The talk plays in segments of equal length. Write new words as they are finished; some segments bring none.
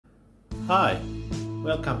Hi,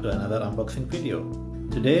 welcome to another unboxing video.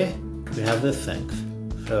 Today we have this thing,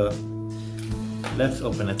 so let's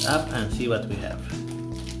open it up and see what we have.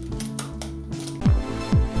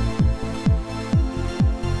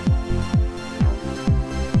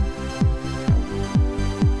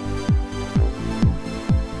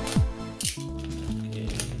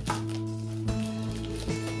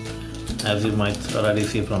 As you might already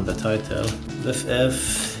see from the title, this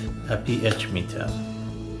is a pH meter.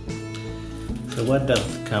 So what does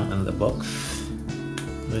come in the box?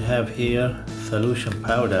 We have here solution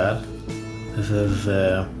powder. This is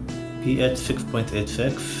pH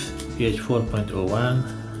 6.86, pH 4.01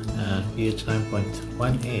 and pH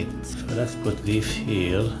 9.18. So let's put these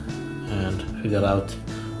here and figure out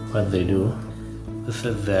what they do. This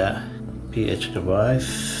is the pH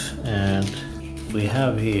device, and we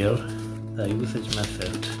have here the usage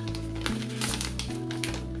method.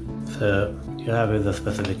 So you have here the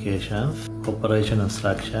specifications, operation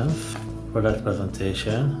instructions, product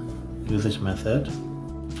presentation, usage method,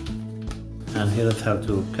 and here is how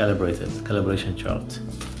to calibrate it, calibration chart.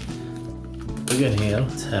 Again here,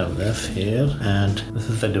 let's have this here, and this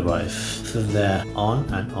is the device. This is the on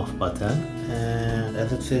and off button, and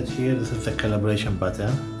as it says here, this is the calibration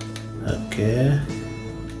button. Okay,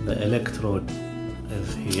 the electrode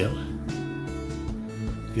is here.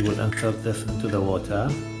 You will insert this into the water,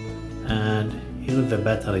 and here is the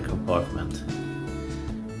battery compartment.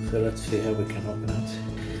 So let's see how we can open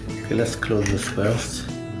it. Okay, let's close this first.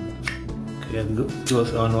 Okay, it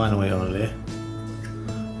goes on one way only.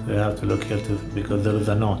 We have to look here too, because there is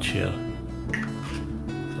a notch here.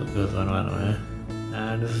 So it goes on one way.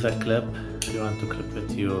 And this is a clip. You want to clip it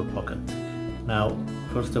to your pocket. Now,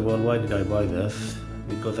 first of all, why did I buy this?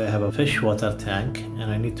 Because I have a fish water tank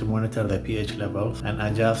and I need to monitor the pH levels and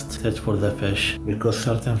adjust it for the fish, because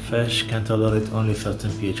certain fish can tolerate only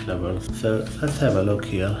certain pH levels. So let's have a look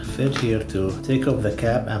here. Fit here to take off the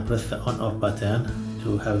cap and press the on-off button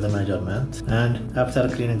to have the measurement, and after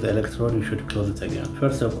cleaning the electrode you should close it again.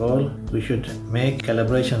 First of all, we should make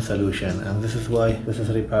calibration solution, and this is why this is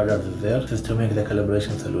repowdered there. This is to make the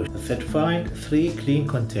calibration solution. Set find 3 clean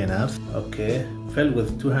containers, okay, fill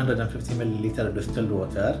with 250 milliliter distilled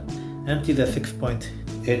water, empty the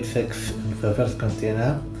 6.86 in the first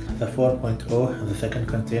container, the 4.0 in the second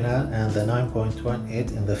container, and the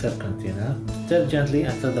 9.18 in the third container. Stir gently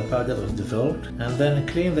until the powder is dissolved, and then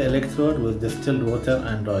clean the electrode with distilled water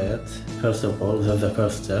and dry it. First of all, that's the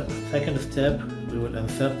first step. Second step, we will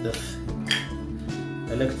insert this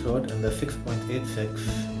electrode in the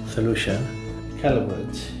 6.86 solution.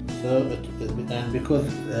 Calibrate. So and because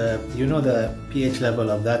you know the pH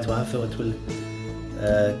level of that one, so it will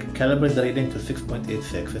calibrate the reading to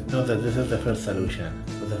 6.86. It knows that this is the first solution.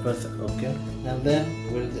 So the first, okay. And then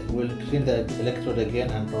we'll clean the electrode again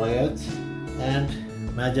and dry it, and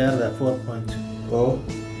measure the 4.0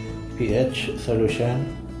 pH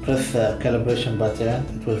solution. Press the calibration button.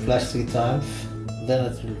 It will flash 3 times. Then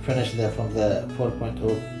it will finish from the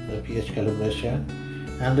 4.0 pH calibration,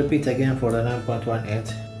 and repeat again for the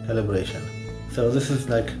 9.18 calibration. So this is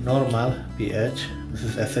like normal pH, this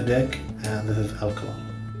is acidic, and this is alcohol.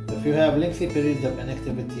 If you have lengthy periods of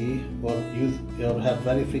inactivity or have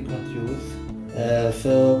very frequent use,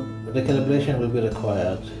 so recalibration will be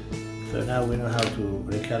required. So now we know how to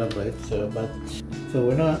recalibrate. So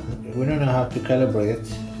we don't know how to calibrate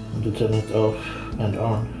and to turn it off and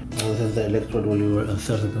on. This is the electrode where you will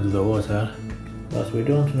insert it into the water, but we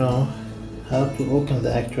don't know how to open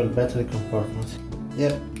the actual battery compartment.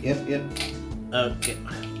 Yep. Okay,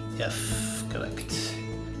 yes, correct.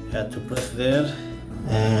 You have to press there,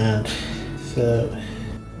 and so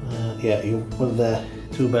yeah, you put the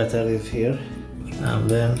 2 batteries here, and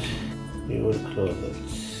then you will close it.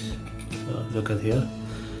 So look at here,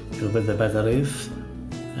 you put the batteries,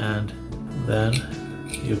 and then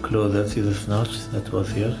you close it. See this notch that was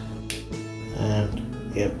here,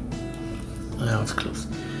 and yep, now it's closed.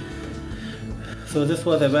 So this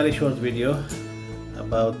was a very short video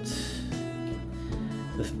about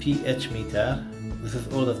this pH meter. This is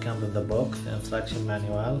all that comes in the box, the instruction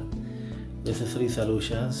manual. This is 3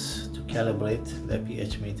 solutions to calibrate the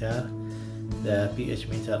pH meter, the pH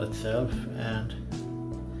meter itself, and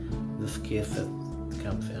this case that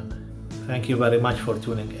comes in. Thank you very much for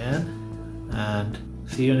tuning in, and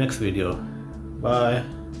see you next video. Bye.